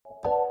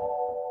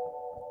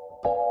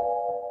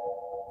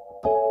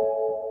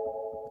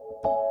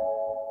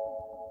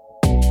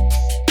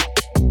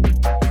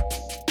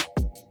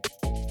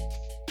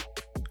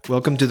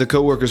Welcome to the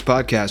Co-Workers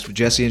Podcast with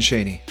Jesse and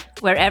Shani,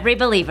 where every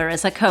believer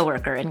is a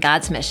co-worker in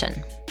God's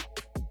mission.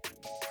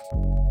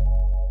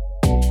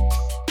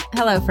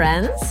 Hello,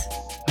 friends.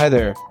 Hi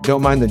there.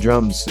 Don't mind the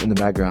drums in the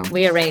background.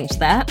 We arranged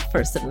that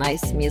for some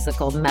nice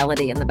musical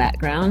melody in the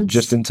background.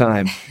 Just in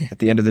time. At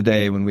the end of the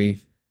day, when we're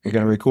going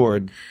to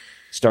record,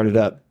 start it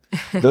up.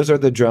 Those are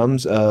the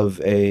drums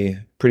of a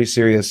pretty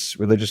serious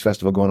religious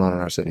festival going on in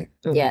our city.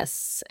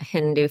 Yes, a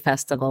Hindu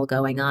festival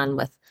going on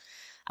with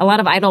a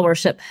lot of idol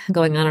worship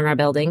going on in our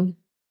building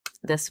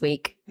this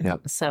week. Yeah.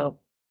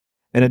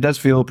 And it does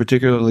feel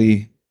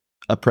particularly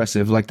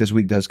oppressive, like this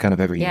week does kind of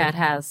every year. Yeah, it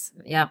has.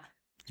 Yeah.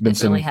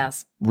 It really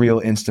has. Real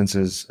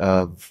instances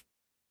of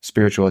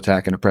spiritual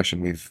attack and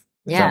oppression we've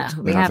felt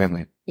in our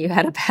family. You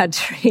had a bad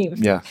dream.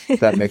 Yeah,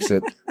 that makes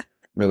it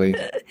really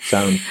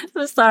sound.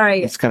 I'm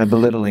sorry. It's kind of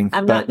belittling,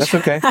 but that's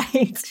okay.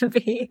 To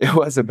be. It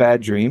was a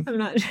bad dream. I'm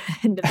not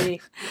trying to be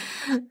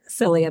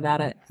silly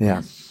about it.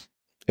 Yeah,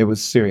 it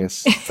was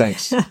serious.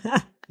 Thanks.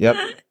 Yep.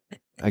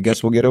 I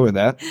guess we'll get over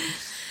that.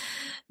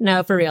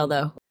 No, for real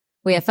though.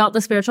 We have felt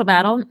the spiritual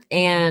battle,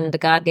 and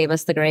God gave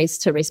us the grace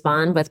to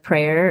respond with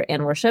prayer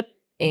and worship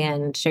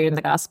and sharing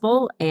the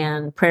gospel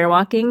and prayer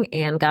walking.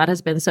 And God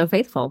has been so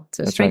faithful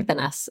to strengthen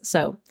us.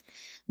 So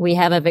we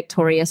have a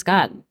victorious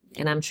God,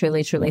 and I'm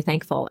truly, truly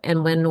thankful.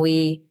 And when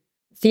we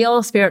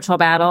feel spiritual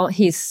battle,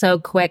 he's so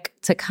quick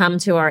to come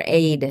to our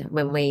aid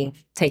when we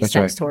take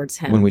steps towards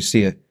him. When we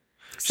see it.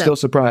 Still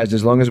surprised,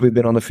 as long as we've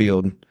been on the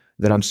field,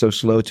 that I'm so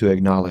slow to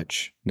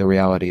acknowledge the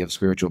reality of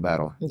spiritual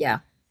battle. Yeah.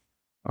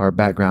 Our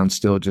background's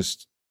still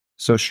just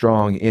so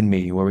strong in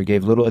me, where we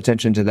gave little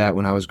attention to that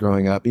when I was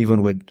growing up,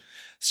 even would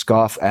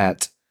scoff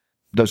at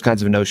those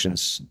kinds of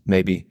notions,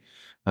 maybe.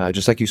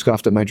 Just like you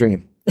scoffed at my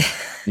dream.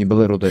 You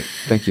belittled it.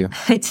 Thank you.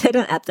 I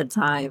didn't at the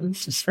time,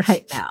 just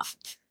right now.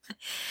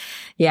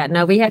 Yeah,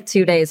 no, we had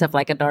 2 days of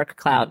like a dark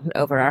cloud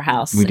over our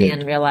house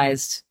and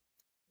realized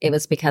it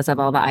was because of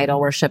all the idol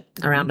worship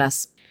around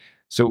us.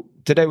 So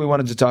today we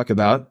wanted to talk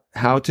about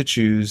how to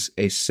choose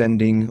a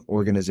sending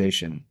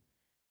organization.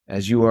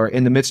 As you are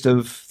in the midst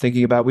of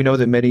thinking about, we know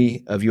that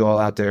many of you all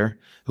out there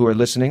who are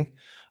listening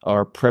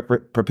are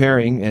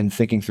preparing and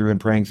thinking through and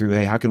praying through,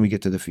 hey, how can we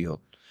get to the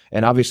field?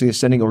 And obviously a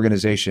sending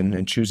organization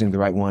and choosing the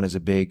right one is a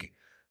big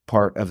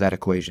part of that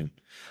equation.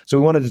 So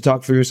we wanted to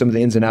talk through some of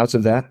the ins and outs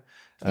of that,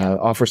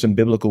 offer some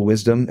biblical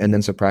wisdom and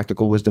then some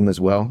practical wisdom as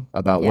well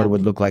about what it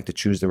would look like to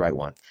choose the right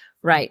one.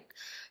 Right.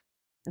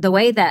 The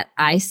way that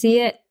I see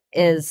it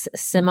is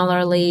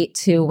similarly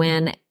to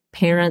when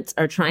parents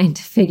are trying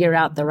to figure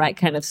out the right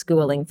kind of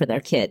schooling for their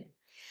kid.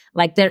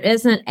 Like there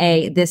isn't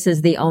this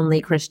is the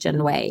only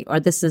Christian way or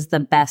this is the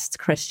best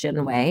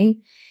Christian way.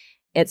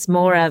 It's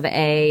more of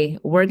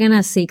we're going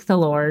to seek the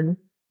Lord.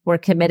 We're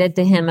committed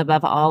to him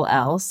above all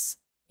else.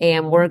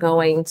 And we're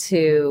going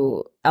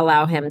to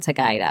allow him to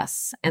guide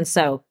us. And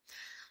so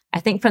I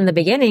think from the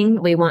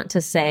beginning, we want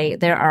to say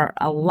there are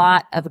a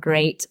lot of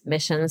great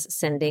missions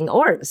sending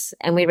orgs,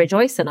 and we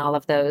rejoice in all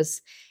of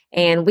those.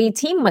 And we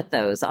team with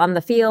those on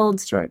the field.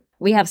 That's right.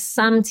 We have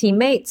some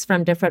teammates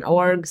from different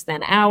orgs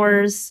than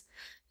ours.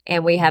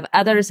 And we have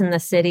others in the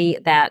city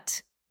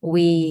that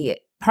we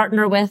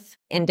partner with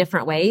in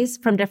different ways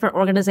from different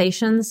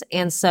organizations.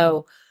 And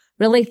so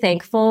really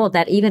thankful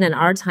that even in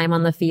our time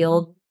on the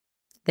field,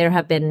 there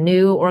have been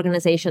new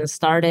organizations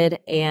started,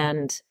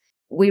 and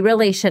we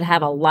really should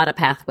have a lot of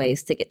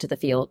pathways to get to the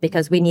field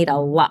because we need a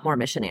lot more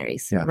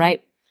missionaries,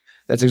 right?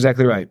 That's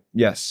exactly right.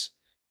 Yes.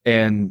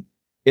 And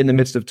in the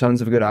midst of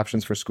tons of good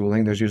options for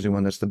schooling, there's usually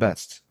one that's the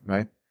best,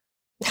 right?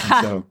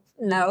 So,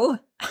 no,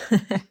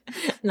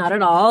 not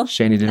at all.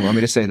 Shani didn't want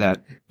me to say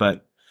that,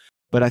 but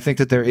I think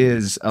that there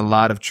is a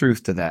lot of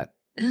truth to that.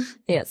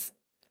 Yes.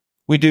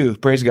 We do.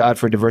 Praise God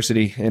for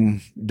diversity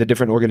in the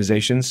different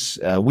organizations.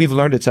 We've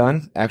learned a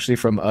ton, actually,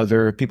 from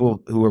other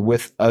people who are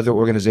with other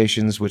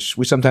organizations, which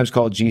we sometimes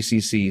call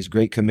GCCs,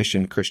 Great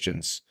Commission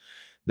Christians,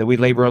 that we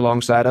labor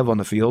alongside of on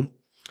the field.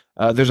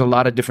 There's a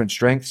lot of different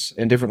strengths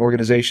in different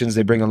organizations.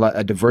 They bring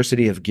a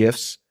diversity of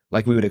gifts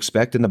like we would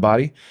expect in the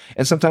body,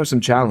 and sometimes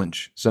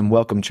some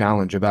welcome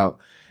challenge about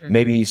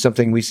maybe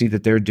something we see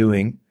that they're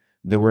doing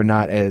that we're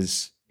not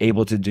as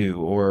able to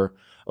do, or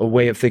a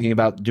way of thinking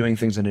about doing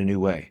things in a new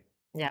way.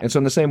 Yeah. And so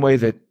in the same way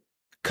that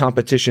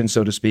competition,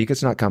 so to speak,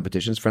 it's not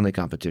competition, it's friendly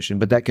competition,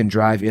 but that can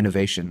drive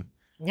innovation.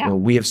 Yeah.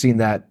 We have seen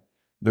that,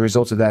 the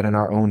results of that in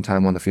our own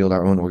time on the field,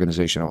 our own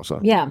organization also.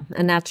 Yeah,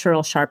 a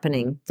natural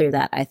sharpening through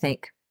that, I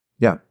think.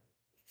 Yeah.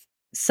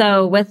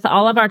 So with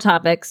all of our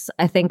topics,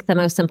 I think the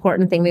most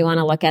important thing we want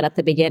to look at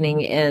the beginning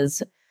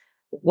is,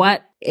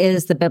 what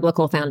is the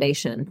biblical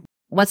foundation?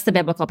 What's the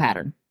biblical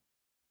pattern?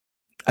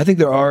 I think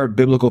there are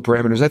biblical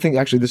parameters. I think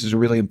actually this is a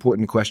really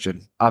important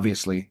question.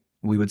 Obviously,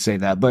 we would say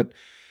that. But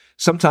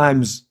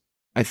sometimes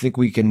I think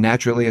we can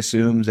naturally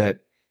assume that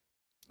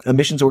a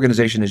missions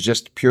organization is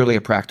just purely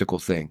a practical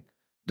thing,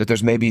 that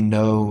there's maybe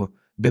no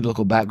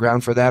biblical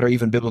background for that or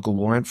even biblical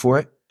warrant for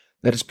it,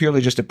 that it's purely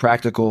just a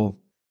practical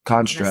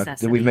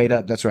construct that we've made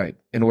up. That's right.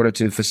 In order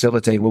to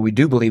facilitate what we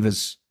do believe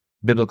is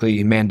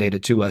biblically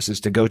mandated to us, is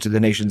to go to the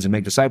nations and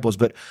make disciples.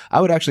 But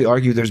I would actually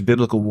argue there's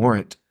biblical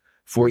warrant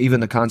for even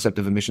the concept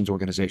of a missions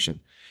organization.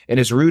 And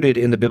it's rooted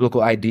in the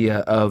biblical idea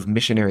of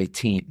missionary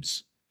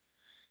teams.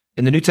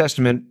 In the New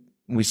Testament,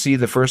 we see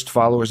the first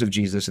followers of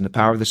Jesus in the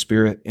power of the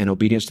Spirit and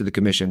obedience to the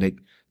commission. They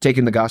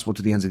taken the gospel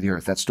to the ends of the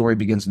earth. That story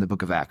begins in the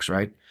book of Acts,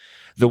 right?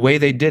 The way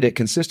they did it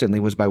consistently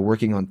was by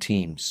working on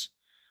teams.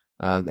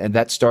 And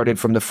that started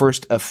from the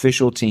first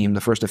official team,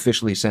 the first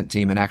officially sent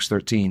team in Acts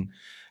 13,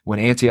 when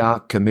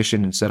Antioch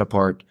commissioned and set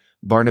apart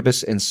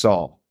Barnabas and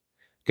Saul.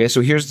 Okay,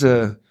 so here's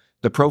the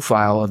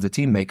profile of the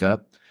team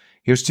makeup.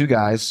 Here's two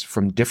guys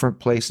from different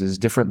places,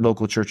 different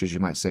local churches, you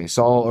might say.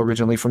 Saul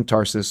originally from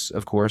Tarsus,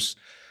 of course,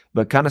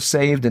 but kind of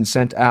saved and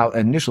sent out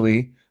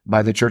initially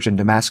by the church in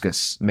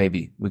Damascus,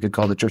 maybe. We could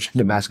call the church in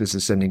Damascus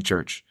a sending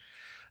church.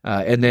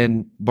 And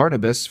then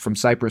Barnabas from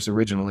Cyprus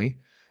originally,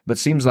 but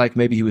seems like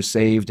maybe he was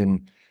saved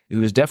and he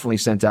was definitely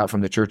sent out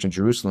from the church in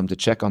Jerusalem to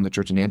check on the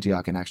church in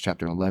Antioch in Acts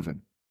chapter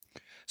 11.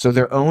 So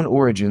their own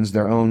origins,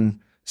 their own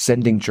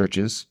sending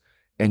churches,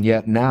 and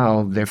yet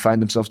now they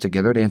find themselves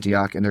together at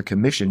Antioch and they're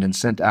commissioned and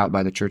sent out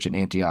by the church in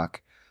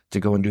Antioch to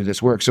go and do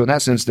this work. So in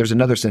that sense, there's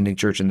another sending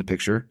church in the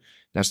picture.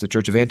 That's the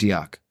church of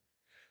Antioch.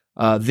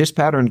 This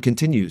pattern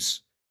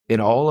continues in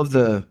all of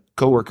the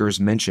co-workers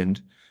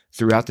mentioned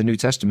throughout the New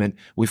Testament.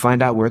 We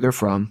find out where they're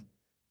from,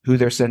 who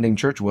their sending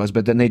church was,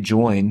 but then they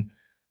join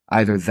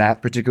either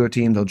that particular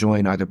team. They'll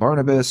join either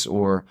Barnabas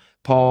or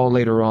Paul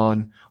later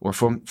on, or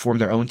form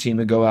their own team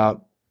and go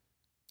out.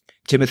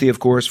 Timothy, of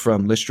course,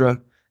 from Lystra,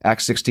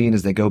 Acts 16,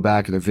 as they go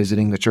back, they're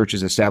visiting the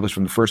churches established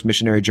from the first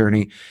missionary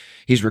journey.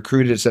 He's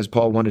recruited. It says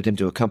Paul wanted him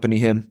to accompany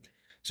him.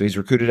 So he's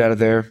recruited out of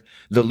there.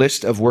 The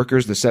list of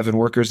workers, the 7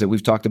 workers that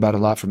we've talked about a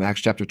lot from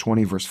Acts chapter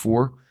 20, verse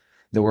 4,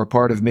 that were a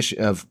part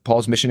of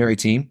Paul's missionary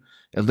team,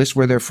 it lists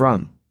where they're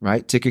from,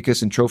 right?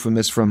 Tychicus and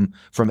Trophimus from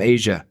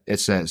Asia,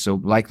 it says.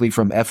 So likely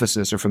from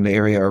Ephesus or from the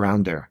area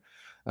around there.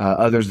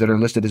 Others that are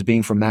listed as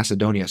being from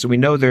Macedonia. So we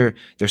know they're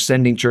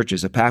sending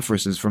churches.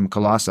 Epaphras is from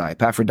Colossae.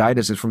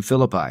 Epaphroditus is from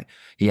Philippi.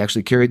 He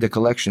actually carried the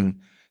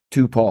collection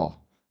to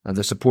Paul,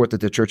 the support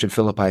that the church at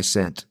Philippi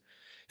sent.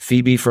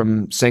 Phoebe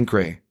from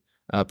Cenchreae.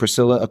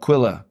 Priscilla,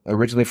 Aquila,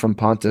 originally from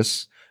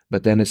Pontus,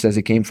 but then it says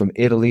he came from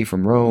Italy,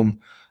 from Rome,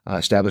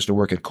 established a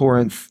work at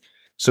Corinth.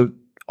 So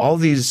all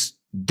these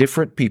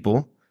different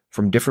people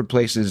from different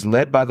places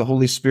led by the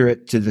Holy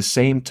Spirit to the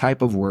same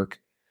type of work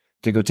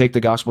to go take the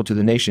gospel to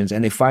the nations,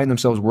 and they find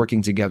themselves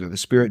working together. The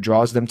Spirit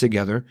draws them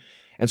together,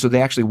 and so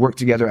they actually work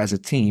together as a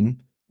team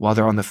while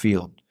they're on the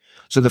field.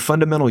 So the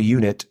fundamental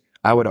unit,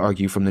 I would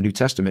argue, from the New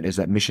Testament is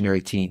that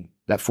missionary team.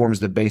 That forms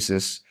the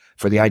basis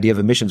for the idea of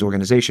a missions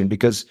organization,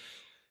 because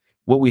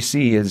what we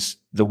see is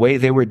the way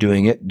they were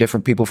doing it,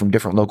 different people from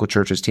different local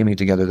churches teaming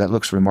together, that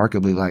looks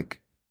remarkably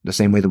like the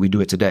same way that we do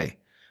it today,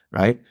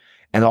 right?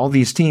 And all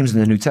these teams in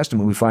the New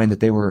Testament, we find that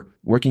they were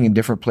working in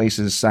different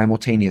places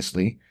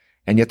simultaneously,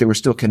 and yet they were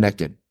still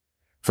connected.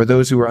 For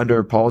those who were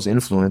under Paul's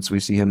influence, we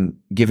see him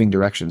giving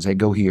directions. Hey,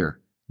 go here,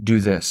 do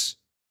this,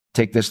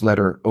 take this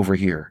letter over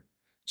here.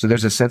 So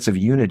there's a sense of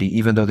unity,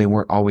 even though they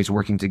weren't always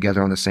working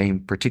together on the same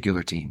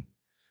particular team.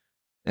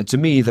 And to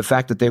me, the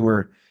fact that they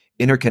were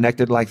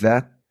interconnected like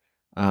that,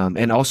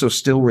 and also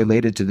still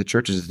related to the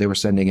churches that they were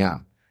sending out.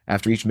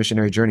 After each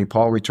missionary journey,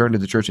 Paul returned to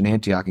the church in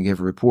Antioch and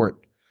gave a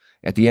report.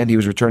 At the end, he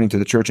was returning to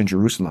the church in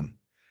Jerusalem.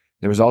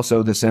 There was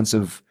also the sense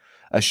of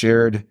a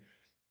shared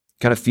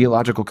kind of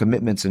theological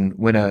commitments. And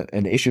when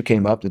an issue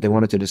came up that they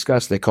wanted to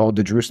discuss, they called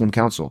the Jerusalem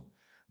Council.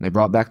 And they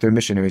brought back their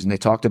missionaries and they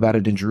talked about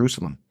it in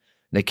Jerusalem.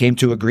 They came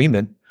to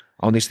agreement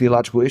on these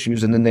theological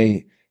issues, and then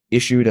they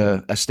issued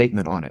a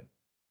statement on it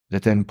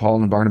that then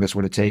Paul and Barnabas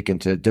were to take and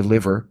to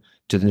deliver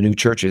to the new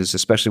churches,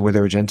 especially where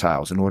there were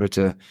Gentiles, in order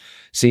to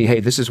see, hey,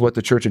 this is what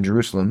the church in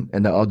Jerusalem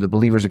and the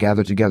believers are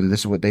gathered together. This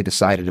is what they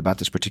decided about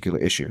this particular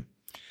issue.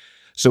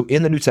 So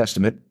in the New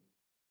Testament,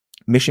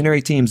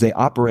 missionary teams, they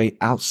operate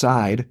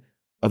outside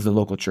of the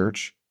local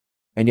church,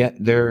 and yet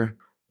they're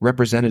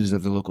representatives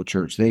of the local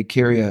church. They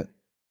carry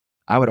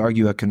I would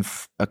argue,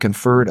 a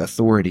conferred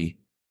authority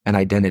and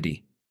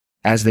identity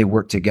as they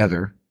work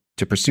together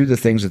to pursue the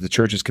things that the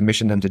church has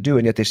commissioned them to do,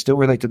 and yet they still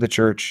relate to the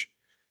church.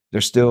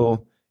 They're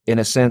still, in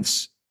a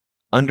sense,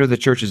 under the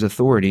church's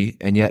authority,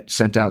 and yet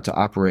sent out to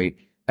operate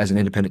as an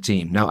independent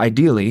team. Now,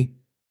 ideally,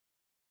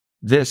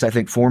 this, I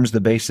think, forms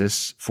the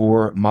basis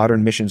for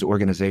modern missions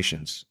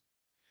organizations.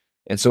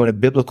 And so in a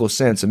biblical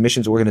sense, a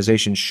missions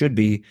organization should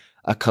be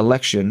a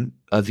collection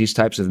of these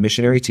types of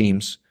missionary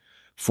teams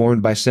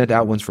formed by sent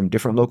out ones from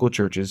different local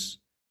churches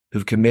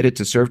who've committed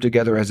to serve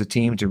together as a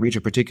team to reach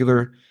a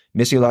particular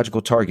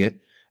missiological target,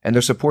 and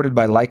they're supported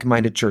by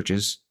like-minded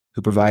churches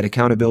who provide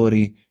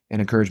accountability and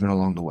encouragement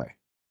along the way.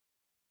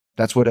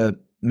 That's what a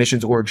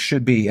missions org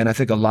should be, and I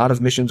think a lot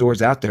of missions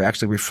orgs out there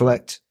actually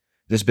reflect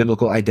this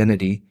biblical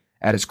identity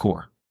at its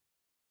core.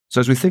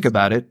 So as we think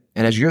about it,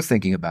 and as you're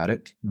thinking about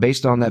it,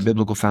 based on that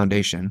biblical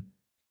foundation,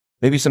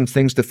 maybe some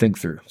things to think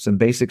through, some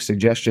basic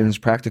suggestions,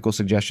 practical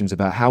suggestions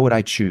about how would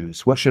I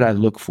choose? What should I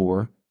look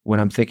for when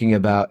I'm thinking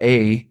about,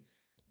 in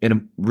a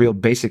real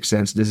basic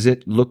sense, does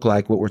it look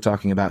like what we're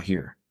talking about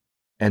here?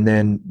 And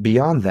then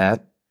beyond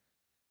that,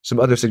 some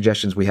other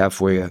suggestions we have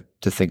for you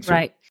to think through.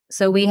 Right.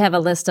 So we have a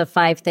list of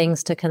 5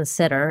 things to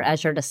consider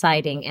as you're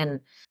deciding. And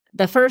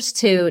the first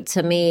 2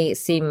 to me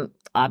seem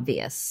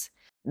obvious.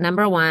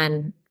 Number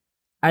 1,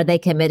 are they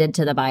committed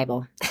to the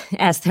Bible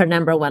as their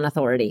number 1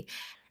 authority?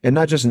 And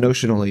not just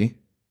notionally,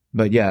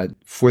 but yeah,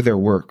 for their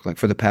work, like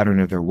for the pattern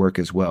of their work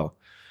as well.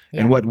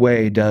 Yeah. In what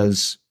way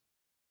does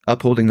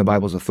upholding the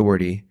Bible's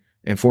authority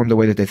inform the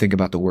way that they think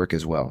about the work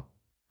as well?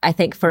 I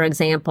think, for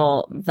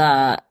example,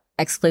 the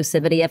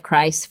exclusivity of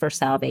Christ for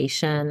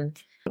salvation,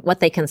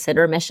 what they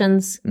consider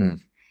missions,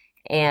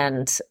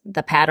 and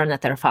the pattern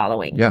that they're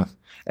following. Yeah.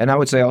 And I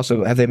would say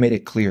also, have they made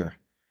it clear?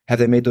 Have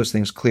they made those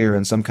things clear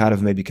in some kind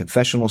of maybe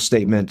confessional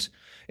statement?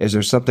 Is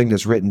there something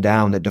that's written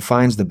down that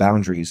defines the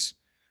boundaries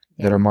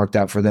that are marked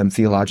out for them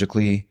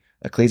theologically,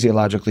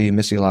 ecclesiologically,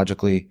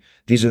 missiologically?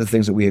 These are the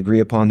things that we agree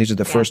upon. These are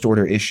the first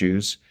order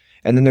issues.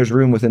 And then there's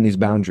room within these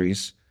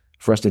boundaries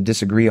for us to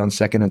disagree on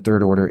second and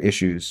third order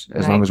issues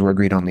as long as we're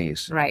agreed on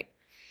these. Right.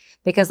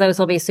 Because those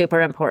will be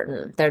super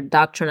important. Their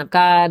doctrine of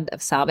God,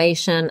 of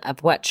salvation,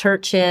 of what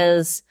church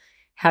is,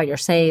 how you're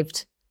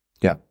saved.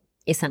 Yeah.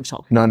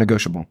 Essential.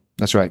 Non-negotiable.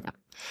 That's right. Yeah.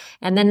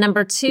 And then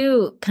number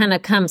 2 kind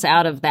of comes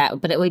out of that,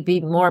 but it would be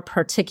more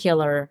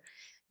particular.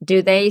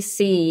 Do they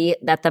see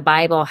that the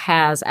Bible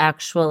has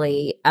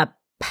actually a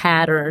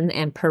pattern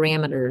and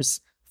parameters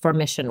for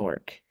mission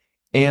work?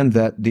 And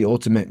that the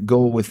ultimate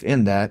goal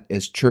within that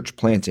is church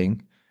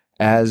planting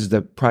as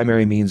the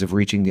primary means of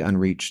reaching the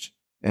unreached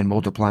and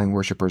multiplying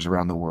worshipers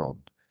around the world.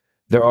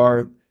 There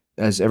are,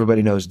 as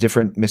everybody knows,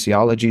 different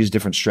missiologies,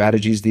 different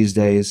strategies these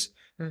days,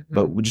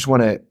 but we just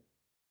want to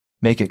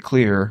make it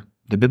clear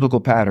the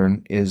biblical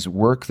pattern is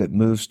work that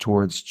moves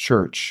towards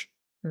church,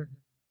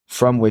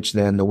 from which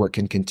then the work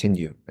can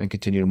continue and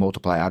continue to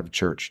multiply out of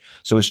church.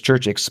 So is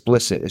church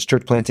explicit? Is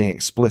church planting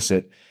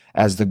explicit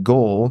as the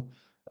goal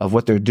of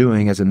what they're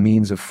doing as a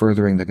means of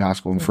furthering the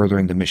gospel and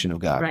furthering the mission of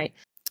God? Right.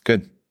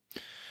 Good.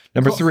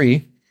 Number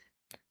 3,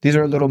 these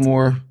are a little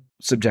more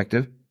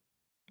subjective,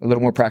 a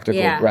little more practical.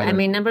 Yeah, rather. I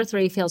mean, number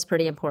 3 feels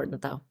pretty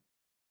important, though.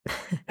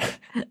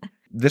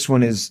 This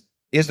one is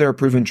there a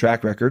proven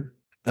track record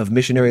of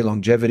missionary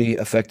longevity,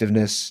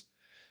 effectiveness,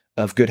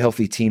 of good,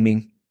 healthy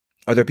teaming?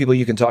 Are there people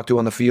you can talk to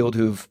on the field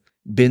who've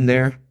been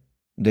there?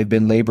 They've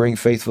been laboring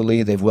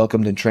faithfully. They've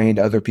welcomed and trained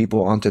other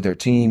people onto their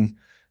team.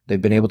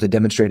 They've been able to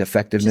demonstrate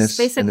effectiveness. Just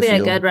basically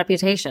a good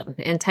reputation,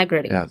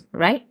 integrity,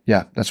 right?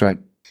 Yeah, that's right.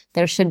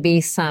 There should be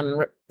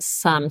some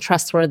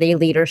trustworthy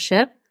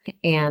leadership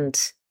and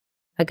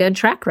a good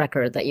track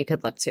record that you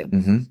could look to.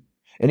 And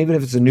even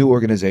if it's a new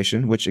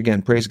organization, which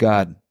again, praise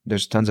God,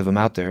 there's tons of them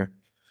out there,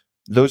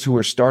 those who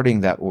are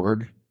starting that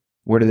org,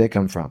 where do they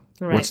come from?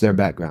 Right. What's their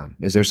background?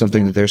 Is there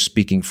something that they're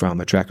speaking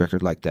from, a track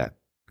record like that?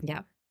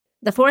 Yeah.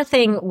 The 4th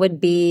thing would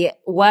be,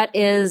 what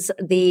is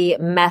the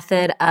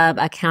method of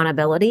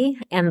accountability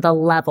and the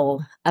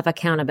level of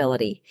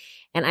accountability?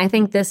 And I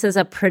think this is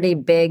a pretty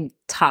big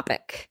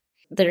topic.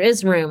 There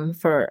is room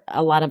for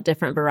a lot of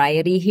different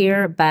variety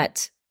here,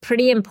 but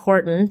pretty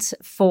important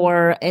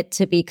for it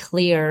to be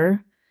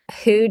clear,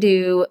 who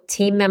do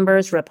team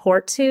members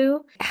report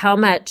to? How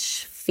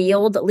much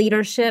field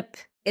leadership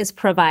is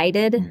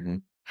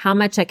provided? How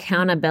much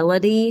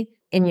accountability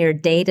in your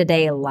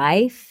day-to-day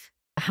life?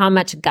 How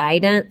much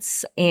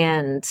guidance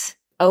and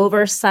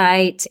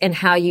oversight in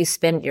how you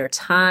spend your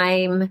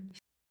time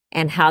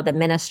and how the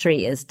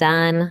ministry is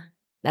done?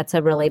 That's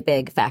a really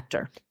big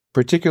factor.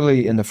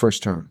 Particularly in the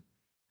first term.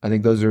 I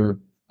think those are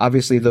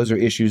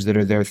issues that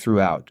are there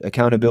throughout.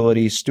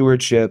 Accountability,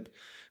 stewardship,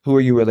 who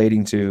are you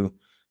relating to?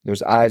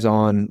 There's eyes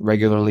on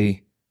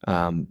regularly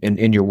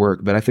in your work.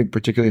 But I think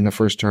particularly in the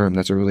first term,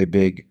 that's a really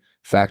big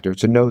factor,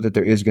 to know that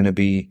there is going to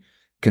be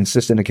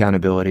consistent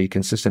accountability,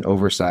 consistent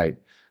oversight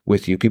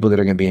with you, people that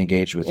are going to be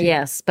engaged with you.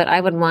 Yes, but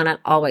I would want it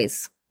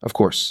always. Of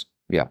course.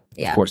 Yeah.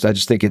 Of course. I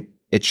just think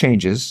it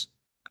changes,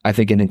 I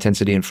think, in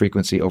intensity and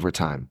frequency over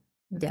time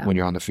when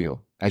you're on the field.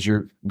 As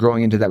you're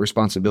growing into that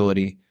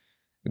responsibility,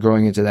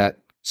 growing into that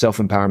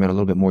self-empowerment a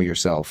little bit more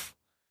yourself,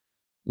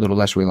 a little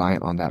less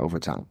reliant on that over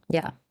time.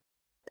 Yeah.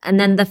 And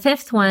then the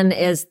 5th one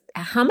is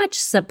how much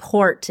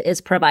support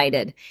is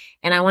provided.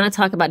 And I want to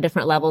talk about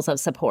different levels of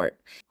support.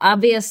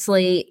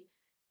 Obviously,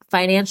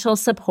 financial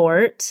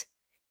support,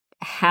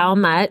 how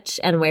much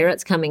and where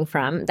it's coming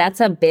from,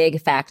 that's a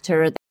big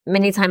factor.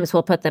 Many times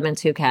we'll put them in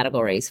 2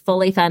 categories,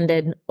 fully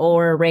funded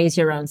or raise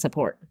your own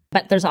support.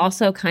 But there's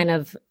also kind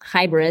of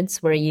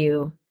hybrids where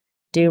you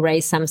do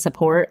raise some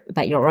support,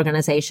 but your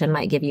organization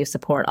might give you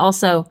support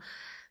also.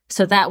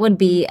 So that would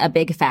be a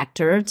big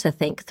factor to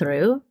think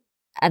through.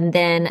 And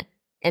then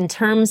in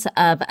terms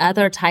of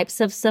other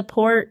types of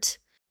support,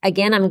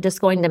 again, I'm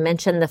just going to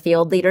mention the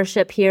field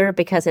leadership here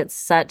because it's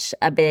such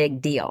a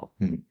big deal.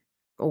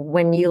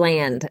 When you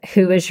land,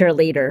 who is your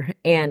leader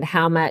and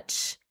how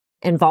much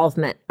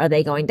involvement are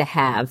they going to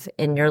have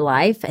in your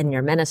life and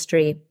your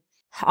ministry?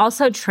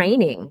 Also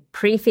training,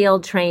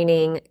 pre-field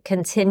training,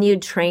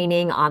 continued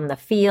training on the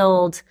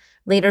field,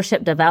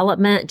 leadership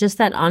development, just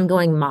that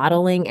ongoing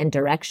modeling and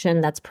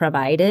direction that's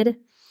provided.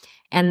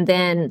 And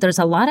then there's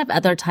a lot of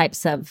other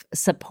types of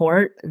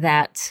support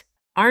that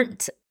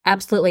aren't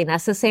absolutely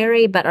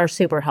necessary, but are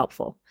super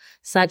helpful,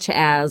 such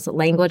as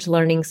language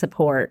learning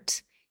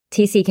support,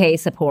 TCK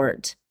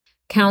support,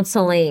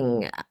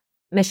 counseling,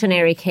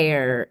 missionary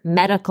care,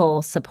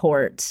 medical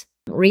support,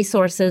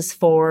 resources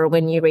for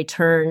when you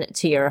return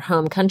to your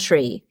home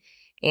country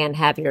and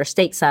have your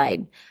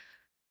stateside.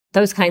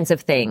 Those kinds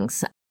of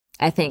things,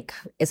 I think,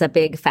 is a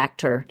big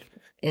factor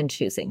in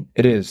choosing.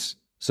 It is.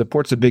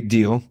 Support's a big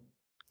deal.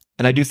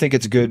 And I do think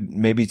it's good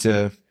maybe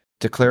to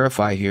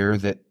clarify here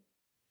that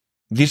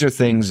these are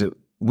things that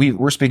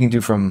we're speaking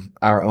to from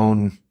our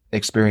own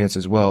experience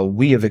as well.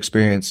 We have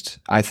experienced,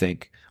 I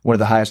think, one of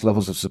the highest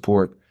levels of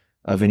support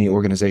of any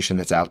organization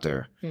that's out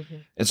there. Mm-hmm.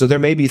 And so there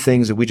may be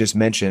things that we just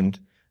mentioned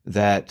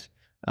that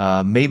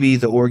maybe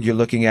the org you're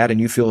looking at and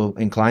you feel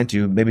inclined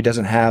to maybe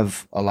doesn't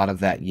have a lot of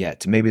that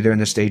yet. Maybe they're in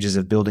the stages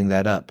of building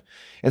that up.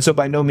 And so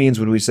by no means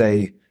would we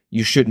say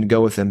you shouldn't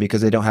go with them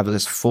because they don't have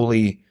this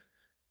fully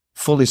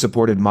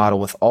supported model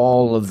with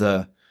all of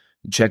the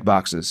check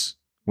boxes.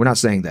 We're not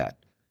saying that.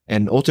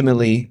 And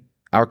ultimately,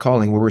 our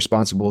calling, we're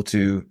responsible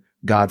to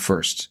God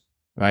first,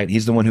 right?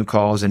 He's the one who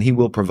calls and he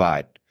will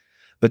provide.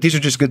 But these are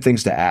just good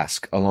things to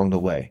ask along the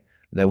way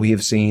that we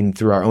have seen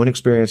through our own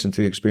experience and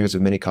through the experience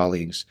of many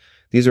colleagues.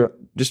 These are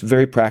just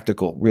very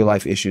practical, real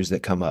life issues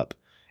that come up,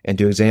 and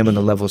to examine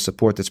the level of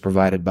support that's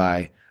provided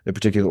by the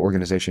particular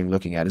organization you're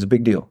looking at is a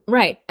big deal.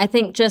 Right. I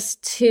think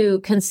just to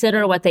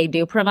consider what they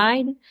do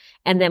provide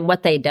and then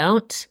what they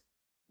don't,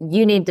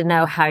 you need to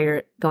know how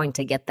you're going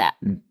to get that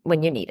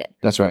when you need it.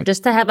 That's right.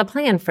 Just to have a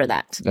plan for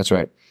that. That's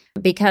right.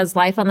 Because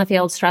life on the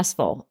field is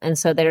stressful. And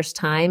so there's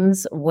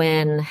times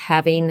when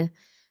having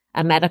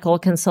a medical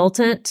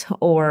consultant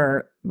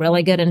or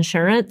really good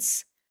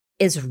insurance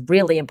is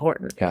really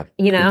important. Yeah.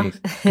 You know?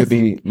 Could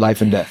be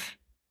life and death.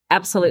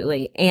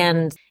 Absolutely.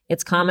 And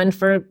it's common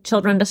for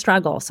children to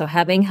struggle. So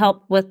having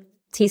help with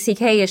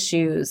TCK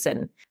issues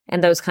and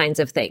those kinds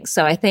of things.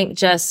 So I think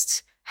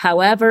just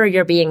however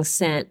you're being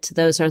sent,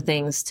 those are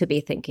things to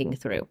be thinking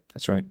through.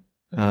 That's right.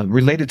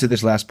 Related to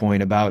this last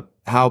point about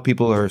how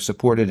people are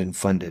supported and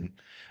funded,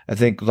 I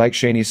think like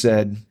Shani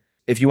said,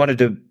 if you wanted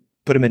to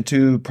put them in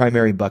two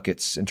primary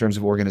buckets in terms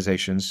of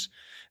organizations,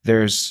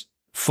 there's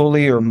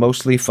fully or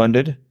mostly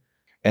funded,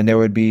 and there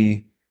would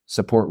be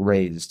support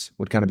raised,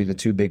 would kind of be the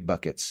two big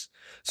buckets.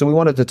 So we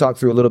wanted to talk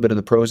through a little bit of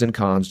the pros and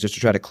cons just to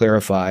try to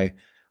clarify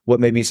what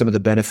may be some of the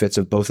benefits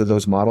of both of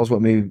those models,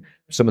 what may be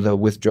some of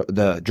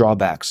the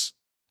drawbacks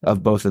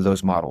of both of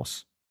those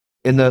models.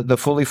 In the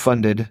fully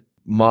funded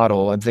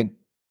model, I think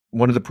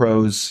one of the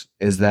pros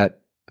is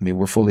that,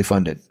 we're fully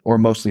funded or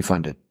mostly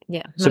funded.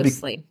 Yeah,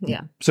 mostly.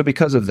 Yeah. So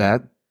because of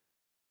that,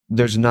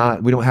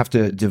 we don't have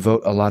to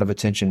devote a lot of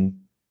attention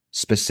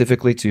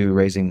specifically to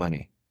raising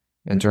money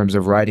in terms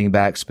of writing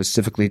back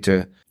specifically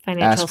to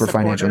ask for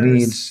financial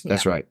needs.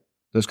 That's right.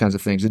 Those kinds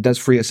of things. It does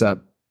free us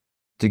up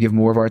to give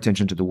more of our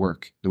attention to the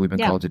work that we've been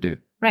called to do.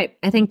 Right.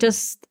 I think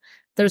just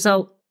there's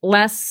a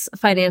less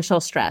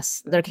financial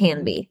stress. There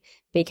can be,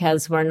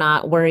 because we're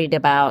not worried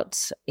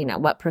about,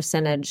 what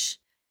percentage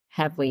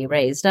have we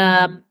raised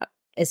up?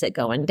 Is it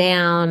going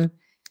down?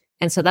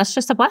 And so that's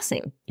just a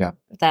blessing. Yeah.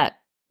 That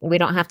we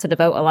don't have to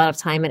devote a lot of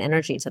time and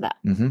energy to that.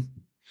 Mm-hmm.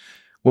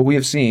 What we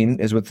have seen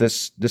is with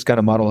this kind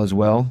of model as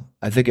well,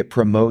 I think it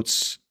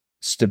promotes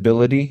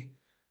stability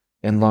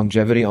and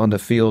longevity on the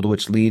field,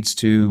 which leads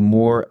to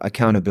more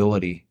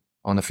accountability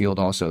on the field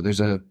also.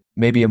 There's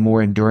maybe a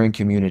more enduring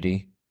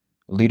community,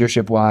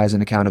 leadership-wise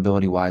and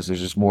accountability-wise.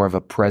 There's just more of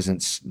a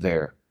presence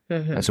there.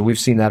 Mm-hmm. And so we've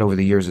seen that over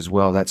the years as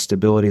well, that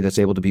stability that's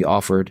able to be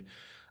offered.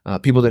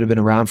 People that have been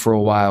around for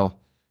a while,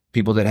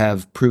 people that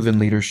have proven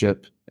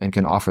leadership and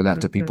can offer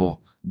that to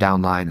people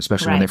down line,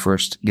 especially when they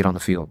first get on the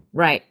field.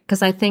 Right.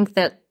 Because I think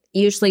that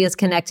usually is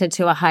connected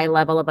to a high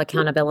level of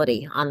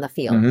accountability on the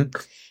field.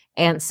 Mm-hmm.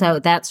 And so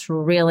that's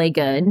really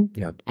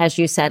good, as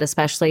you said,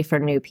 especially for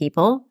new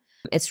people.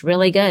 It's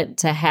really good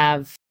to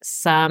have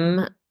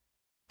some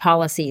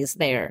policies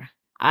there.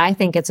 I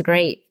think it's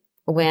great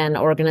when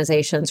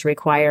organizations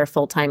require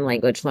full-time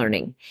language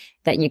learning,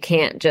 that you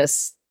can't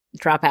just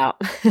drop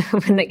out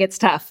when it gets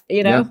tough,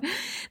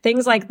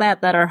 things like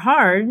that are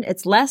hard.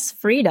 It's less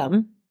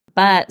freedom,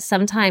 but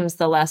sometimes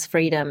the less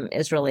freedom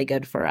is really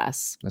good for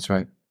us. That's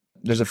right.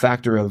 There's a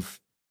factor of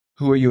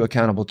who are you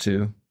accountable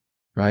to,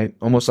 right?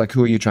 Almost like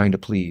who are you trying to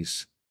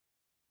please,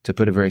 to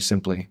put it very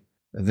simply.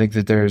 I think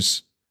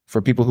that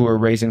for people who are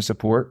raising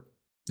support,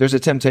 there's a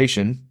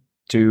temptation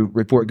to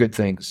report good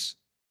things,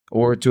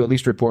 or to at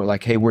least report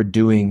like, hey, we're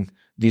doing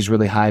these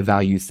really high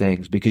value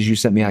things because you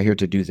sent me out here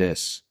to do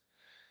this.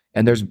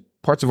 And there's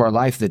parts of our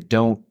life that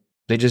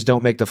they just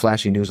don't make the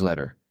flashy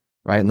newsletter,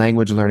 right?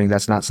 Language learning,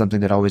 that's not something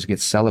that always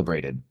gets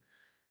celebrated.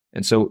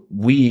 And so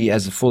we,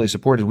 as fully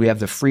supported, we have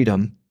the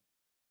freedom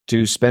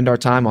to spend our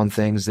time on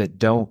things that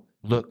don't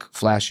look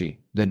flashy,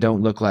 that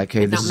don't look like,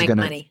 hey, this is going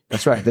to,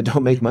 that's right, that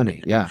don't make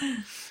money. Yeah.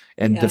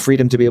 And the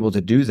freedom to be able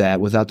to do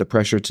that without the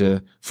pressure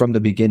to, from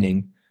the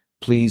beginning,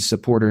 please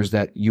supporters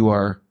that you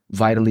are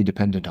vitally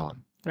dependent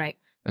on. Right.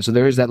 And so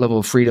there is that level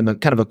of freedom,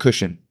 kind of a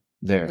cushion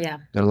there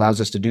that allows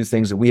us to do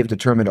things that we have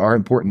determined are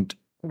important,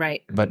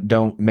 right? But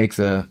don't make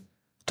the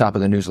top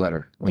of the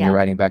newsletter when you're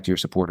writing back to your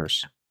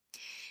supporters.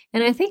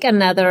 And I think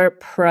another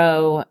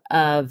pro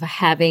of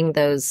having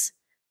those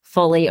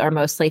fully or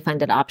mostly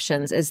funded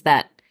options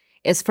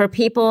is for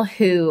people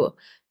who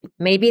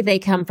maybe they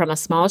come from a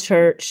small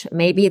church,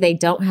 maybe they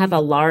don't have a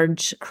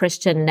large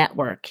Christian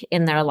network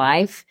in their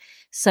life.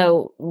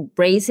 So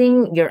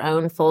raising your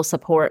own full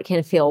support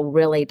can feel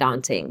really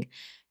daunting,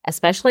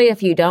 especially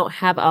if you don't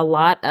have a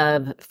lot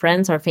of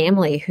friends or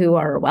family who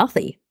are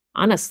wealthy,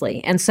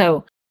 honestly. And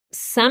so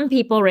some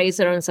people raise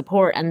their own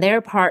support and they're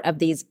part of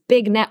these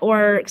big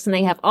networks and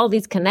they have all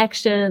these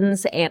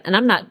connections. And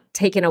I'm not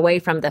taking away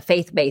from the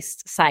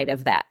faith-based side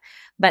of that,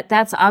 but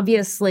that's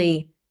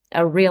obviously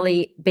a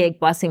really big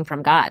blessing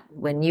from God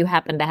when you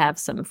happen to have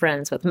some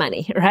friends with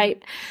money,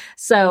 right?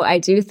 So I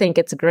do think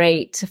it's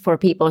great for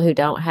people who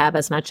don't have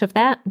as much of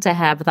that to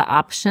have the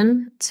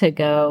option to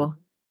go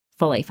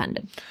fully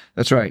funded.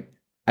 That's right.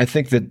 I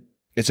think that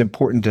it's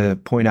important to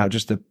point out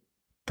just the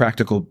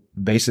practical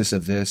basis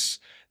of this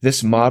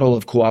model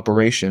of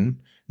cooperation.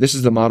 This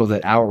is the model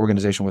that our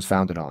organization was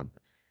founded on,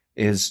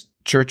 is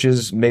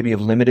churches maybe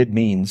of limited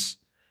means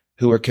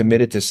who are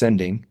committed to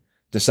sending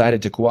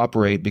decided to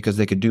cooperate because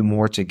they could do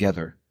more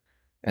together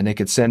and they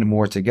could send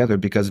more together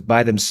because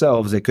by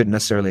themselves, they couldn't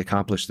necessarily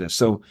accomplish this.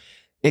 So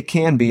it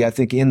can be, I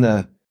think in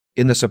the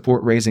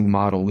support raising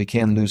model, we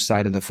can lose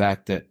sight of the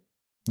fact that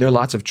there are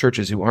lots of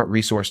churches who aren't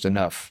resourced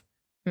enough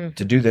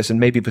to do this and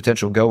maybe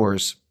potential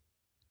goers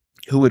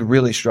who would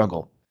really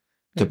struggle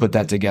to put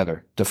that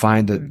together, to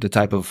find the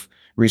type of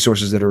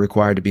resources that are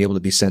required to be able to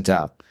be sent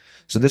out.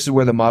 So this is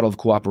where the model of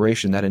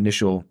cooperation, that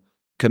initial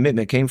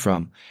commitment came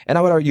from. And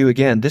I would argue,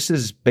 again, this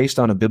is based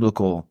on a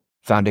biblical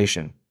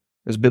foundation.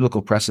 There's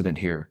biblical precedent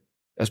here.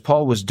 As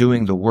Paul was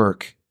doing the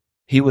work,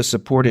 he was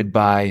supported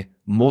by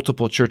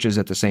multiple churches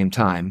at the same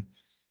time.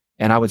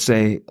 And I would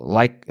say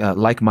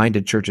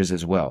like-minded churches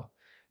as well,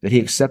 that he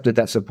accepted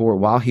that support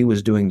while he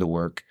was doing the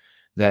work,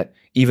 that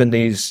even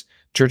these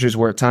churches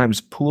were at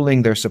times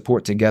pooling their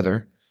support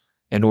together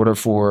in order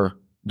for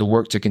the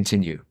work to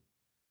continue.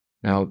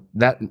 Now,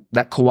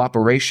 that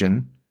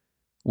cooperation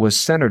was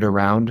centered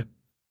around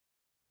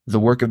the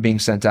work of being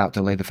sent out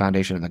to lay the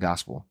foundation of the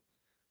gospel.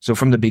 So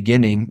from the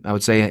beginning, I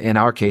would say in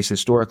our case,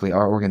 historically,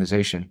 our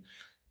organization,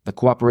 the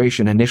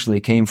cooperation initially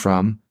came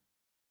from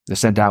the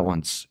sent out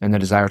ones and the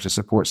desire to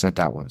support sent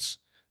out ones.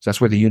 So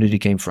that's where the unity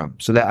came from.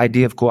 So that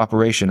idea of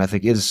cooperation, I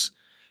think, is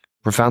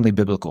profoundly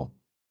biblical.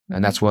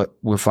 And that's what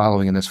we're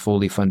following in this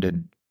fully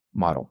funded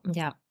model.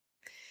 Yeah.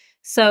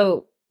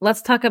 So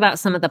let's talk about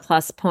some of the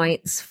plus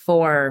points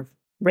for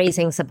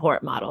raising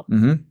support model.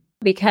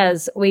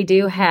 Because we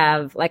do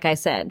have, like I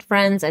said,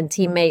 friends and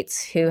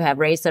teammates who have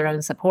raised their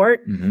own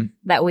support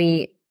that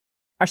we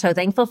are so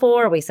thankful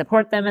for. We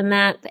support them in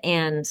that.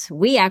 And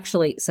we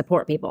actually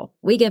support people.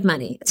 We give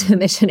money to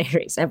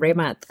missionaries every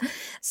month.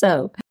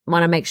 So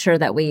want to make sure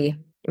that we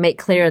make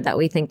clear that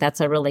we think that's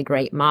a really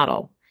great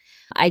model.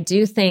 I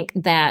do think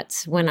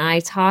that when I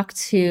talk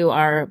to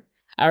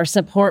our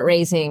support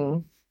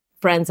raising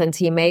friends and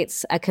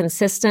teammates, a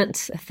consistent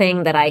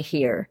thing that I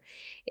hear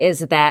is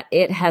that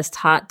it has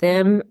taught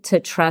them to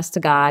trust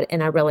God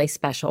in a really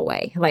special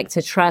way, like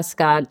to trust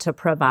God to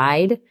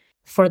provide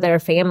for their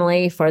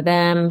family, for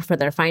them, for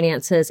their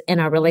finances in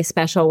a really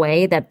special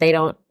way that they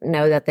don't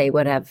know that they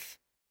would have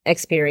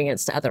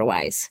experienced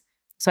otherwise.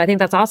 So I think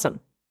that's awesome.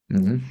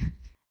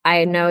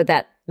 I know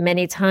that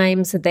many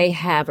times they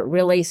have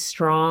really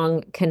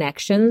strong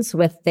connections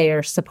with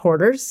their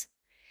supporters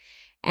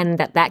and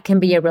that can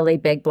be a really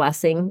big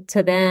blessing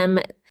to them.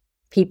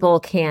 People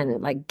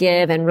can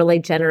give in really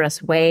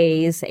generous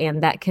ways,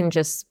 and that can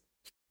just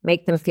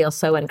make them feel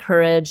so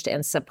encouraged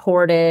and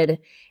supported.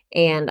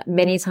 And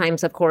many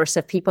times, of course,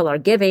 if people are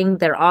giving,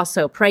 they're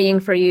also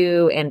praying for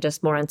you and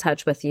just more in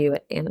touch with you.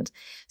 And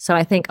so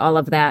I think all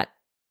of that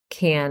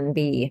can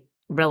be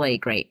really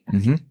great.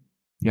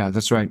 Yeah,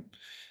 that's right.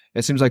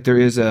 It seems like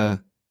there's a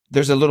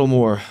little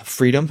more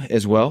freedom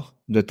as well,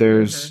 that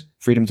there's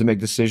freedom to make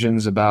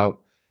decisions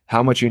about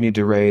how much you need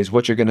to raise,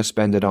 what you're going to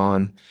spend it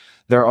on.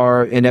 There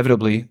are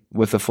inevitably,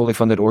 with a fully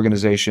funded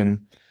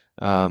organization,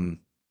 one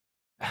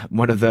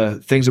of the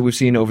things that we've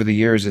seen over the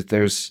years is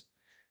there's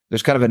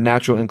kind of a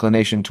natural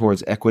inclination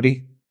towards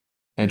equity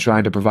and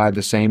trying to provide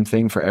the same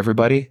thing for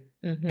everybody,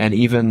 and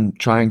even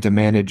trying to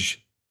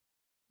manage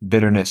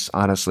bitterness,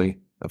 honestly,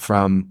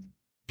 from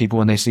people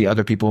when they see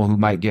other people who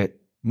might get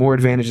more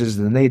advantages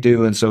than they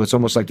do. And so it's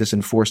almost like this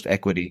enforced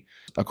equity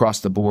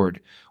across the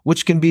board,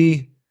 which can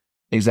be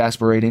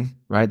exasperating,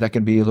 right? That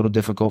can be a little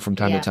difficult from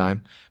time to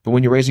time. But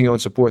when you're raising your own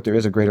support, there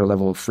is a greater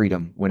level of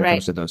freedom when it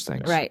comes to those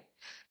things. Right.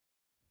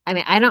 I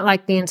mean, I don't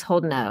like being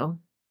told no.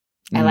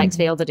 I like to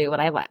be able to do what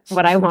I want.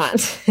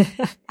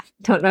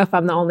 Don't know if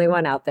I'm the only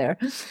one out there.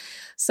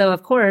 So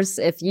of course,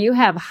 if you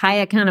have high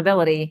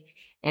accountability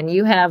and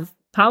you have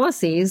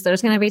policies,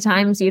 there's going to be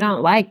times you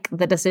don't like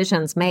the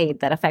decisions made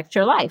that affect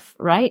your life,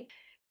 right?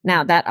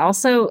 Now that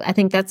also, I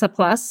think that's a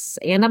plus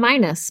and a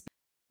minus.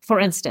 For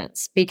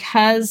instance,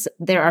 because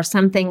there are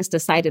some things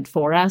decided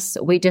for us,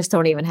 we just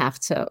don't even have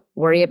to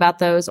worry about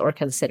those or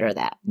consider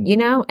that,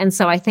 And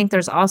so I think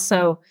there's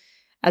also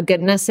a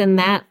goodness in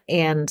that.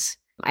 And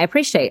I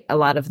appreciate a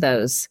lot of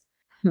those.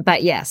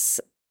 But yes,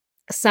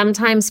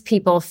 sometimes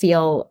people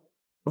feel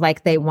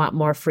like they want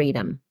more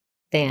freedom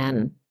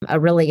than a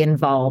really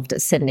involved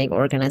sending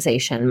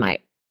organization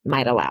might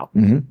allow.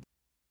 Mm-hmm.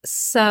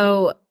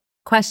 So,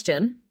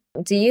 question,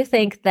 do you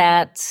think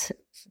that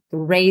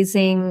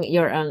raising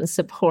your own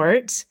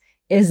support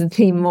is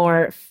the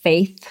more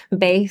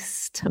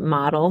faith-based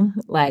model?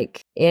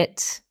 Like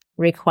it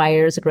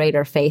requires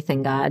greater faith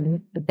in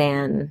God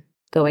than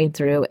going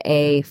through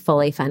a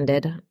fully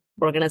funded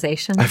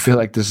organization? I feel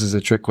like this is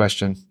a trick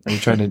question. Are you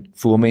trying to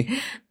fool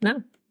me?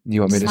 No.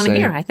 You want me to say?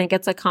 Hear. I think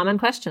it's a common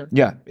question.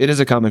 Yeah, it is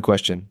a common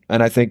question.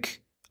 And I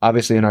think,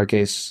 obviously, in our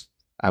case,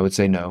 I would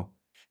say no.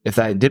 If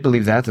I did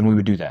believe that, then we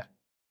would do that,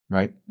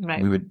 right?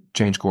 Right. We would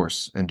change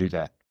course and do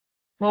that.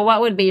 Well, what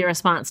would be your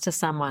response to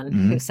someone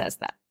who says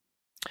that?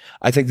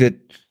 I think that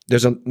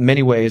there's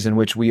many ways in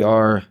which we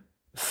are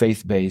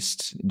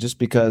faith-based. Just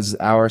because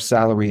our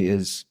salary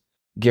is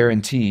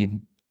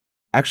guaranteed,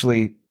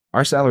 actually,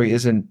 our salary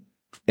isn't,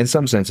 in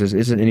some senses,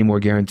 isn't any more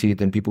guaranteed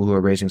than people who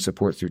are raising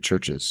support through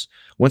churches.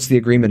 Once the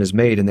agreement is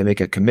made and they make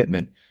a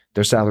commitment,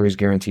 their salary is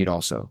guaranteed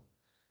also.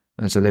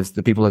 And so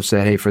the people have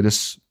said, hey, for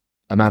this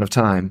amount of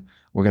time,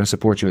 we're going to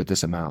support you at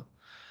this amount.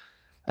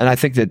 And I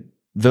think that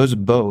those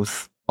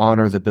both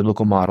honor the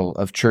biblical model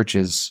of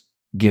churches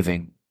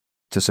giving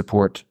to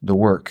support the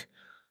work.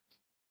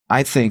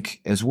 I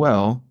think as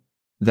well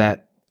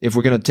that if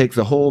we're going to take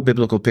the whole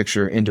biblical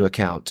picture into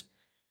account,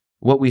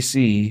 what we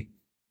see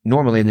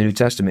normally in the New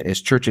Testament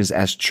is churches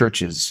as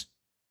churches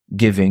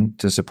giving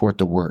to support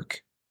the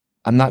work.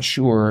 I'm not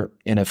sure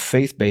in a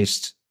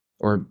faith-based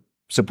or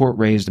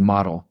support-raised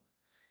model,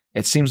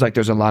 it seems like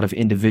there's a lot of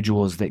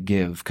individuals that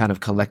give kind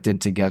of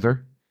collected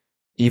together,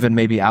 even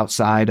maybe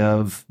outside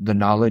of the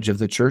knowledge of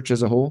the church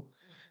as a whole.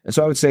 And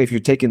so I would say if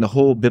you're taking the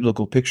whole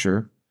biblical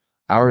picture,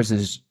 ours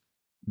is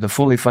the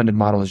fully funded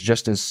model is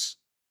just as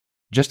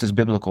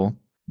biblical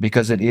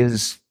because it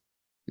is,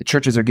 the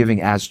churches are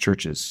giving as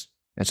churches.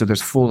 And so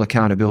there's full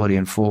accountability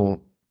and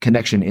full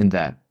connection in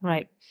that.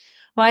 Right.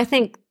 Well, I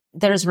think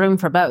there's room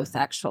for both,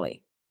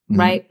 actually,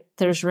 right?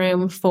 There's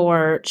room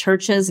for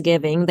churches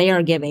giving. They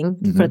are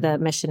giving for the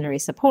missionary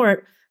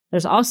support.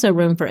 There's also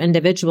room for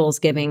individuals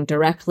giving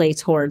directly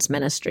towards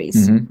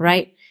ministries,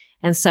 right?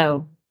 And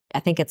so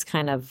I think it's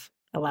kind of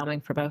allowing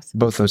for both.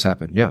 Both those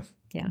happen. Yeah.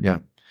 Yeah. Yeah.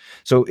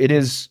 So it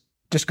is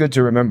just good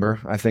to remember,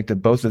 I think, that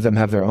both of them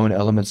have their own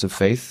elements of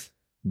faith.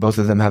 Both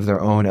of them have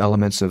their own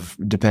elements of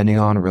depending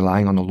on or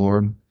relying on the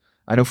Lord.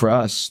 I know for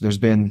us, there's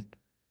been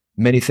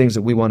many things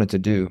that we wanted to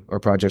do or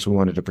projects we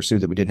wanted to pursue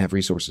that we didn't have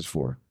resources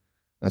for.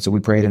 And so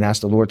we prayed and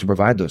asked the Lord to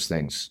provide those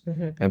things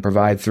and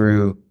provide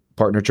through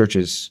partner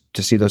churches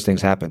to see those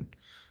things happen.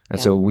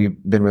 And so we've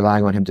been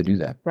relying on Him to do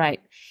that.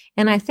 Right.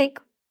 And I think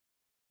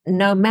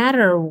no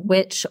matter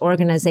which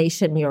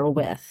organization you're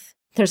with,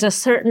 there's a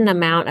certain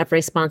amount of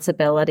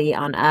responsibility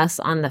on us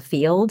on the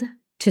field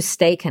to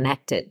stay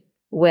connected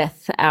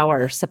with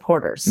our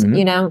supporters,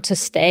 you know, to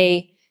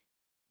stay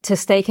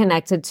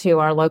connected to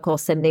our local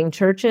sending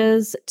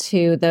churches,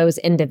 to those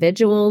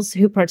individuals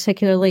who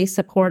particularly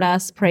support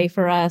us, pray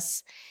for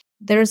us.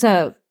 There's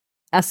a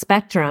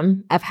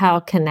spectrum of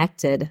how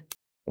connected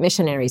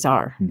missionaries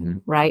are,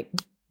 right?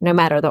 No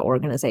matter the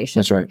organization.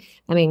 That's right.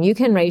 I mean, you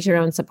can raise your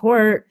own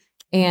support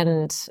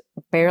and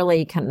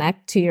barely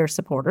connect to your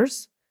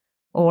supporters,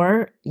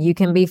 or you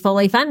can be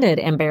fully funded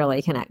and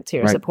barely connect to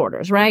your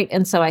supporters, right?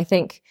 And so I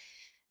think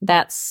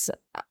that's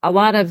a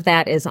lot of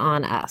that is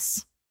on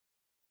us.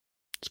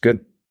 It's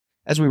good.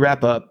 As we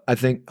wrap up, I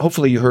think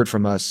hopefully you heard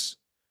from us.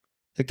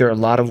 I think there are a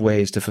lot of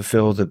ways to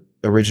fulfill the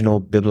original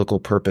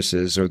biblical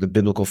purposes or the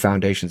biblical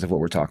foundations of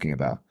what we're talking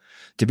about.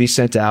 To be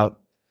sent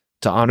out,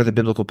 to honor the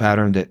biblical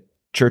pattern that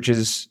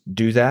churches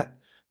do that.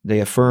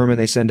 They affirm and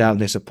they send out and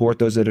they support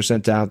those that are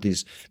sent out.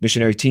 These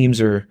missionary teams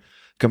are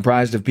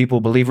comprised of people,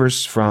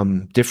 believers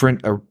from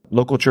different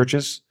local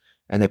churches,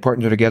 and they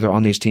partner together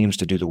on these teams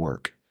to do the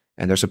work.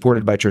 And they're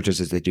supported by churches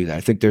as they do that.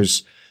 I think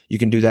you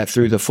can do that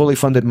through the fully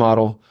funded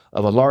model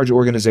of a large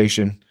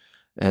organization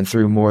and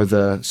through more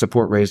the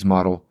support-raised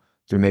model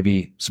through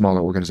maybe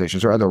smaller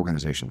organizations or other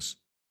organizations.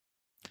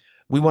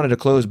 We wanted to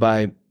close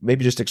by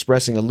maybe just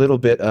expressing a little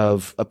bit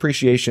of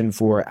appreciation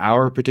for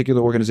our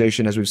particular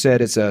organization. As we've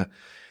said, it's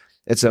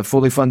a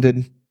fully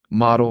funded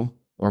model,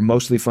 or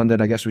mostly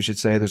funded, I guess we should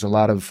say. There's a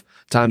lot of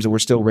times that we're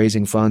still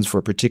raising funds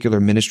for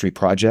particular ministry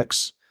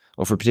projects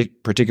or for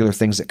particular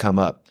things that come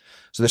up.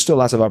 So there's still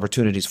lots of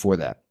opportunities for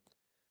that.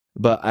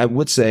 But I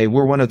would say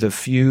we're one of the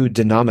few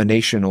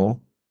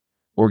denominational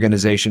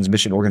organizations,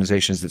 mission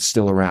organizations that's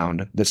still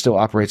around, that still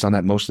operates on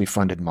that mostly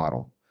funded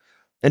model.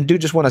 And do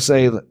just want to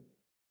say,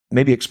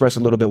 maybe express a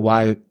little bit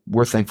why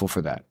we're thankful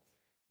for that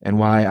and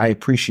why I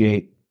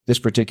appreciate this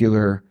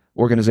particular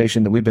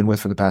organization that we've been with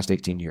for the past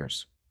 18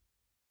 years.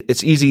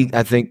 It's easy,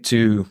 I think,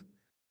 to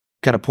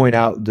kind of point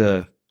out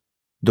the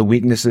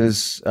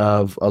weaknesses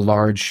of a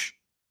large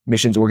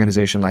missions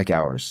organization like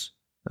ours.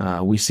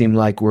 We seem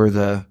like we're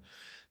the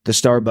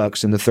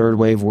Starbucks in the third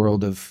wave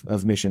world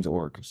of missions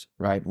orgs,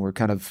 right? We're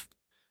kind of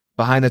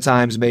behind the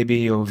times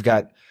maybe, or we've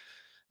got,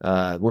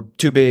 we're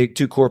too big,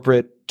 too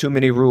corporate, too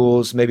many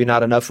rules, maybe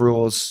not enough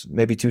rules,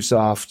 maybe too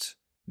soft,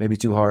 maybe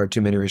too hard,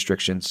 too many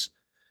restrictions.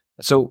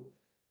 So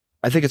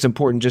I think it's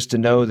important just to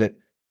know that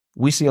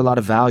we see a lot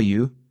of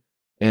value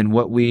in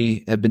what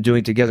we have been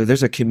doing together.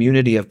 There's a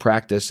community of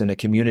practice and a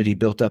community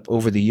built up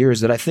over the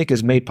years that I think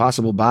is made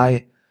possible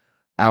by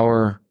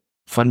our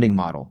funding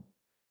model,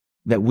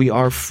 that we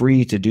are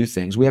free to do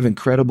things. We have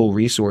incredible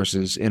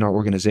resources in our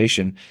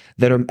organization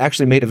that are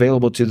actually made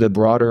available to the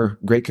broader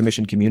Great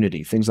Commission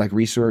community. Things like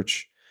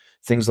research,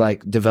 things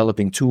like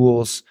developing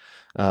tools.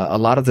 A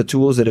lot of the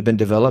tools that have been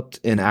developed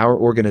in our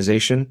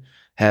organization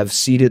have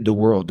seeded the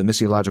world, the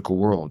missiological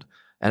world.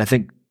 And I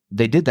think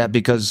they did that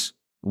because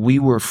we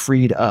were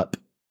freed up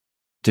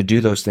to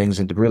do those things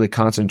and to really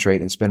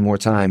concentrate and spend more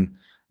time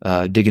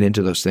digging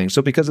into those things.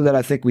 So because of that,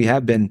 I think we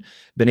have been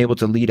able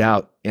to lead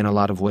out in a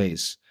lot of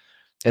ways.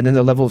 And then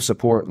the level of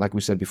support, like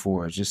we said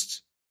before, is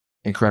just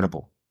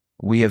incredible.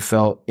 We have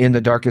felt in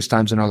the darkest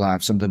times in our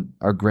lives, the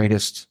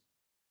greatest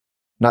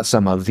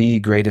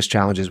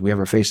challenges we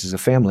ever faced as a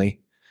family.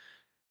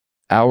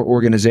 Our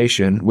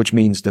organization, which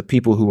means the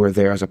people who were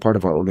there as a part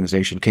of our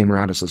organization, came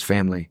around us as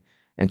family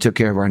and took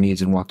care of our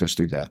needs and walked us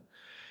through that.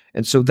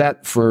 And so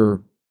that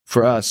for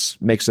us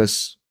makes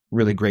us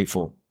really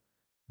grateful.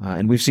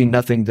 And we've seen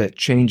nothing that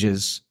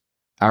changes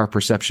our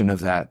perception of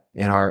that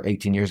in our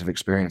 18 years of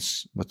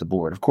experience with the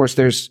board. Of course,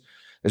 there's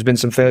been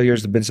some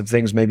failures, there've been some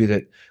things maybe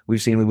that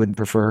we've seen we wouldn't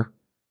prefer,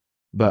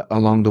 but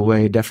along the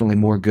way, definitely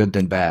more good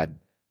than bad,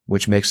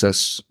 which makes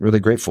us really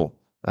grateful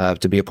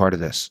to be a part of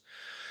this.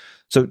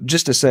 So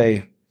just to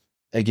say,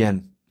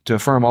 again, to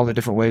affirm all the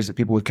different ways that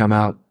people would come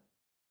out,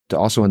 to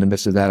also in the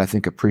midst of that, I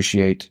think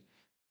appreciate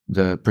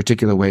the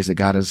particular ways that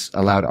God has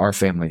allowed our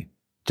family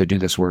to do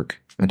this work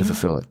and to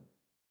fulfill it.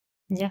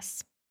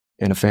 Yes.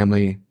 In a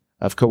family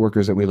of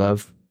coworkers that we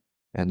love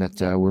and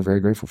that we're very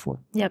grateful for.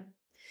 Yep.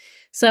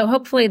 So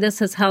hopefully this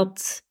has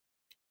helped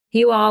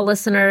you all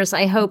listeners.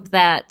 I hope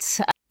that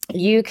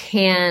you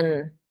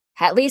can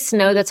at least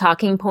know the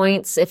talking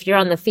points. If you're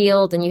on the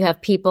field and you have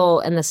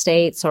people in the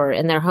States or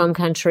in their home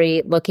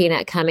country looking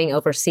at coming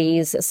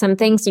overseas, some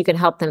things you can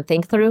help them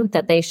think through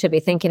that they should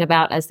be thinking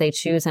about as they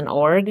choose an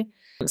org.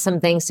 Some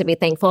things to be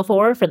thankful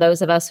for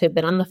those of us who've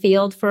been on the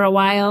field for a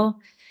while.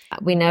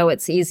 We know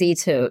it's easy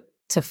to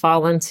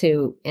fall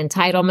into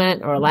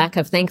entitlement or lack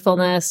of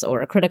thankfulness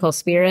or a critical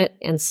spirit.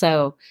 And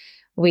so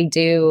we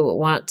do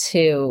want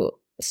to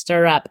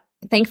stir up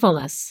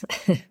thankfulness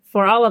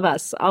for all of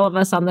us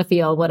on the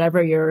field,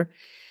 whatever your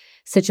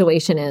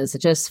situation is,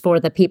 just for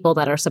the people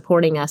that are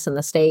supporting us in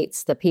the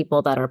States, the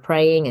people that are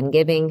praying and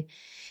giving,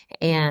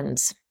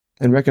 and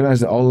recognize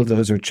that all of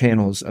those are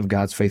channels of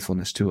God's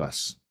faithfulness to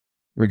us,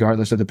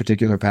 regardless of the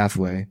particular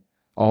pathway.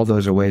 All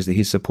those are ways that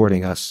He's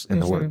supporting us in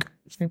the work.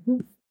 Mm-hmm.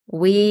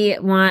 We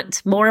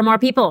want more and more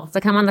people to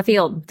come on the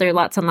field through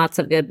lots and lots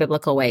of good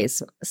biblical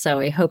ways. So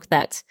I hope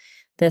that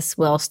this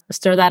will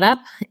stir that up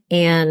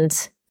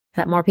and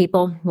that more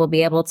people will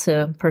be able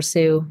to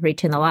pursue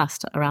reaching the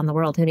lost around the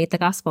world who need the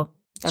gospel.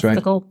 That's right.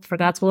 The goal for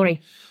God's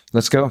glory.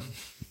 Let's go.